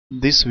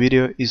This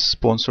video is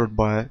sponsored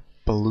by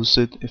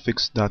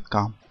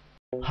PelucidFX.com.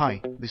 Hi,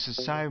 this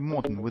is Sive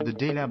Morten with the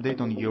daily update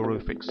on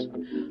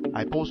EuroFX.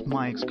 I post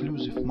my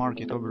exclusive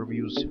market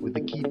overviews with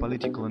the key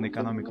political and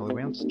economical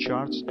events,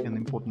 charts and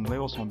important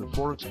levels on the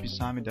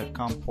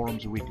ForexPeaceArmy.com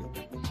forums weekly.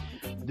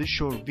 This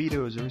short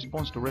video is a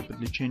response to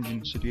rapidly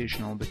changing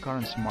situation on the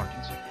currency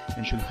markets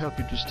and should help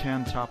you to stay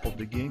on top of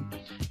the game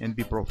and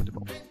be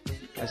profitable.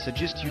 I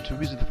suggest you to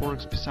visit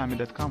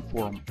ForexPeaceArmy.com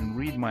forum and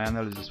read my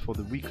analysis for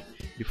the week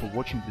before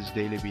watching this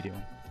daily video.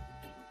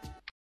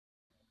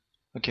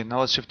 Okay,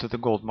 now let's shift to the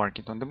gold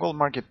market. On the gold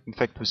market, in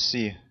fact, we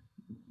see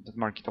that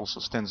market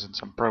also stands in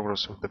some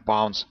progress of the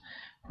pounds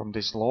from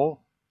this low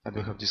that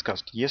we have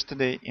discussed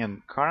yesterday,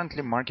 and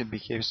currently market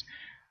behaves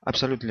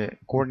absolutely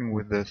according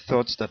with the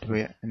thoughts that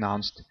we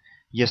announced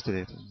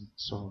yesterday.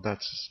 So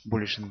that's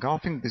bullish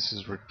engulfing. This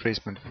is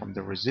retracement from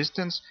the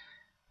resistance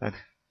that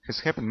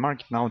has happened.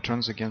 Market now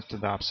turns against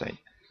the upside.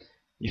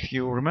 If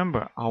you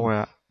remember,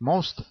 our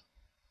most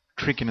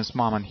trickiness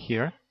moment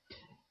here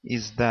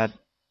is that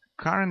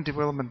current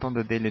development on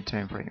the daily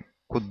time frame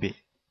could be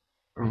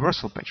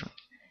reversal pattern,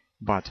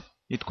 but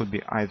it could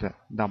be either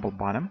double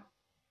bottom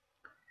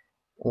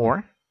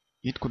or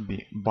it could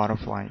be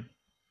butterfly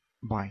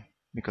buy,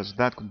 because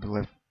that could be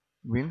left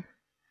wing,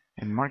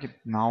 and market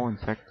now in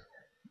fact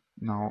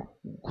now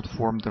could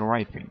form the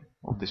right wing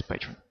of this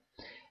pattern.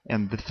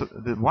 And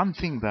the one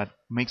thing that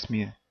makes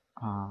me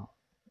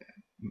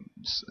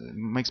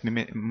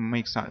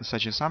make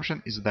such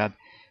assumption is that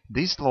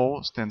this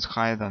low stands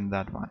higher than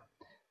that one.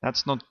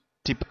 That's not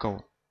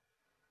typical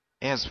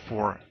as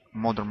for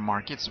modern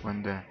markets,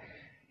 when the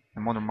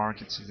modern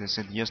markets, as I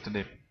said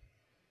yesterday,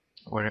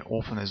 very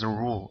often as a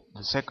rule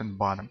the second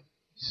bottom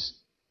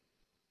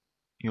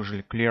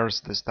usually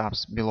clears the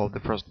stops below the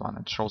first one.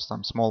 It shows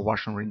some small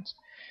Russian rings.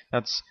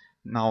 That's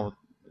now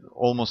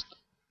almost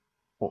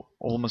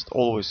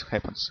always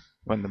happens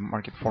when the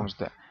market forms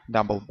the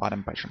double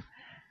bottom pattern.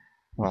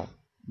 Well,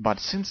 but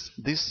since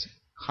this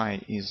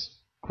high is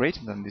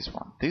greater than this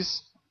one,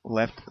 this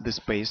left the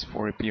space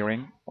for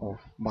appearing of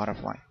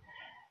butterfly.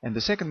 And the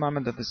second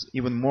moment that is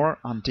even more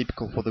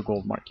untypical for the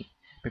gold market,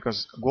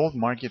 because gold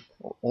market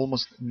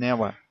almost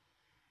never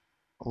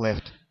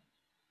left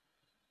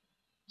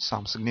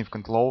some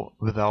significant low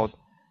without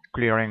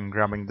clearing and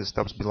grabbing the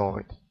stops below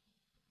it.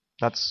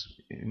 That's,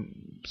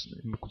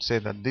 we could say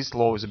that this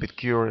low is a bit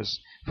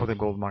curious for the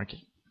gold market.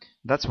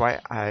 That's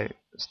why I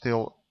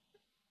still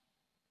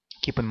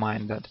keep in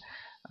mind that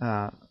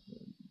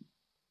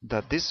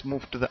that this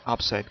move to the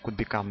upside could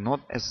become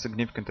not as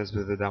significant as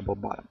with the double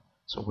bottom.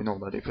 So we know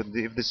that if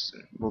this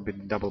will be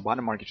the double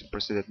bottom, market should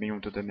proceed at minimum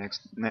to the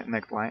next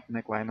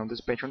neckline of this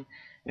pattern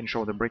and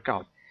show the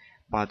breakout.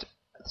 But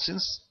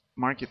since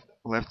market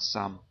left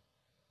some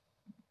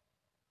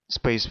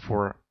space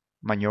for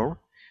maneuver,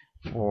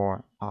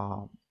 for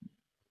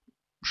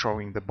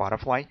showing the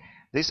butterfly,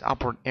 this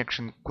upward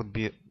action could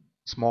be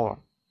smaller,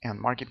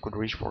 and market could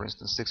reach, for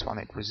instance,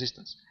 618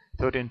 resistance,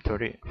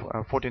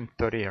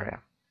 1430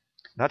 area.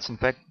 That's in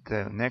fact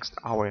the next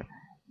hour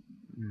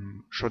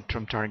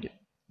short-term target.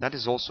 That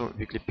is also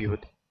weekly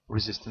pivot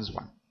resistance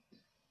one.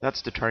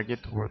 That's the target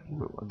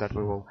that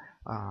we will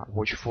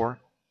watch for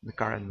the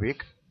current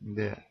week in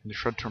the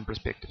short-term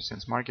perspective,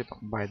 since market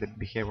by the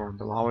behavior on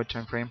the lower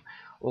time frame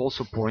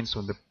also points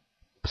on the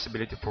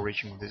possibility for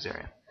reaching this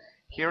area.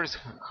 Here is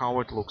how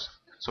it looks.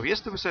 So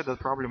yesterday we said that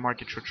probably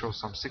market should show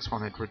some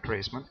 618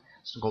 retracement.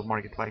 So gold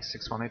market likes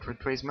 618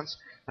 retracements.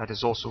 That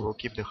is also will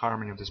keep the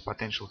harmony of this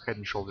potential head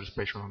and shoulders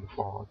pattern on the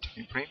 4-hour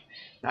time frame.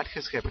 That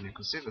has happened. You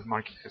can see that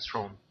market has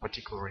shown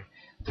particularly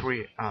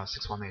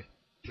 618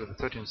 to the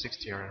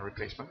 1360 area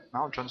retracement.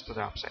 Now it turns to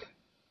the upside.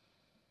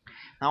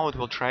 Now it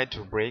will try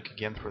to break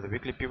again through the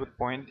weekly pivot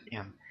point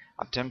and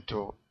attempt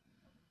to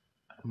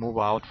move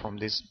out from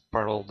this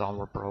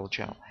downward parallel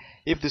channel.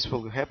 If this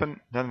will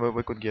happen, then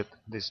we could get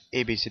this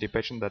ABCD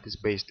pattern that is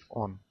based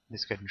on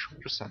this head and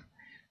shoulders, and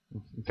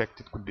in fact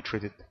it could be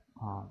treated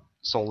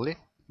solely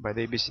by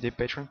the ABCD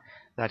pattern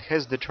that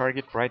has the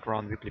target right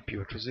around weekly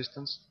pivot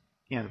resistance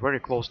and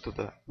very close to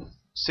the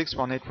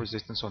 618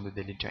 resistance on the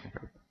daily time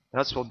frame.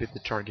 That will be the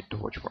target to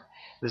watch for.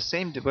 The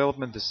same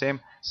development, the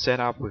same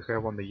setup we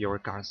have on the euro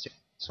currency.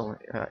 So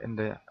in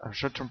the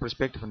short-term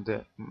perspective, in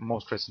the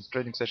most recent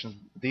trading sessions,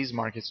 these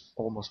markets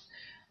almost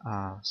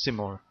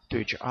similar to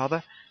each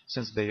other,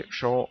 since they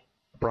show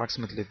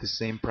approximately the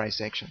same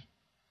price action.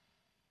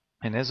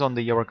 And as on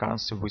the euro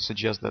currency, we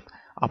suggest that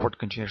upward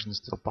continuation is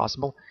still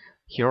possible.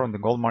 Here on the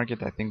gold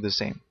market, I think the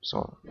same.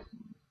 So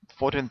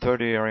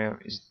 1430 area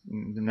is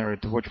the area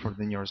to watch for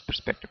the nearest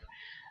perspective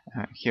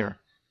here,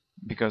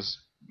 because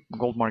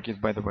gold market,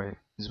 by the way,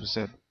 as we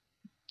said,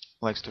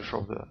 likes to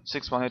show the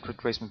 618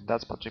 retracement.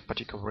 That's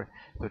particularly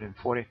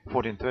 1340.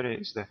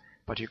 1430 is the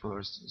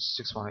particular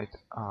 618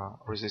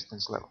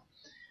 resistance level.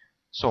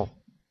 So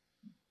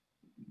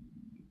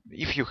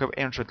if you have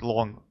entered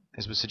long,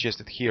 as we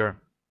suggested here,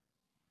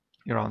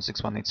 around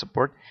 618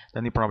 support,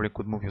 then you probably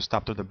could move your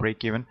stop to the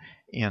break even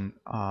and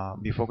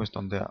be focused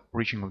on the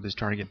reaching of this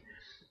target,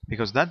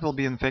 because that will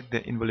be in fact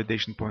the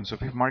invalidation point. So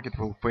if market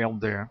will fail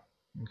there,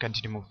 and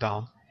continue move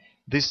down,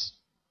 this,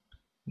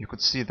 you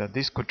could see that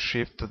this could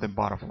shift to the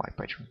butterfly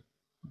pattern.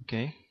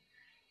 Okay,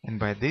 and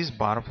by this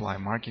butterfly,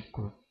 market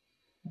could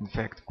in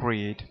fact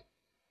create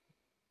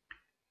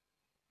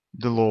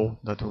the low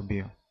that will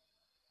be,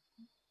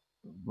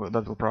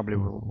 that will probably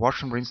will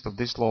wash and rinse of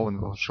this low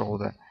and will show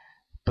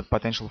the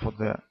potential for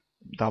the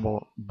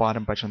double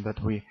bottom pattern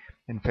that we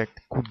in fact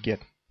could get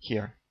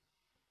here.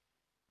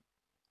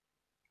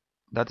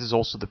 That is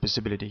also the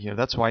possibility here.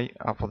 That's why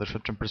for the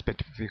short-term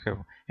perspective, if we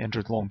have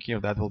entered long here,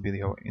 that will be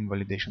the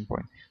invalidation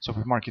point. So if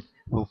the market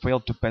will fail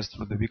to pass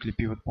through the weekly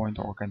pivot point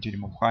or continue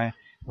move higher,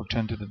 will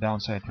turn to the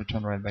downside,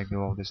 return right back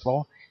below this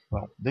low,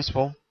 well, this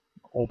will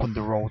open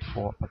the road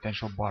for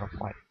potential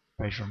butterfly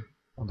pattern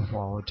on the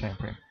 4-hour time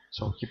frame.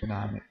 So keep an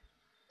eye on it.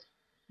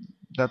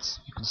 That's,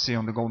 you can see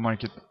on the gold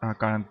market,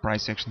 current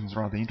price action is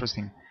rather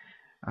interesting,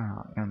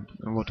 and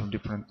a lot of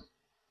different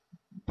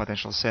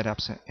potential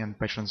setups and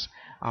patterns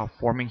are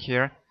forming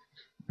here,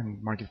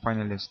 and market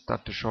finally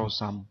start to show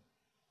some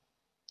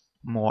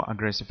more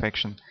aggressive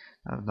action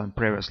than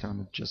previously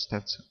when it just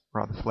sits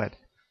rather flat.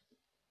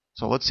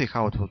 So let's see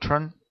how it will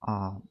turn,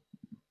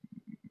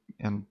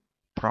 and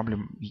probably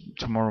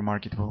tomorrow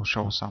market will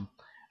show some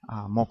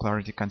more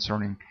clarity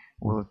concerning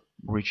will it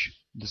reach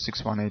the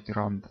 618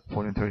 around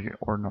 1430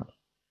 or not.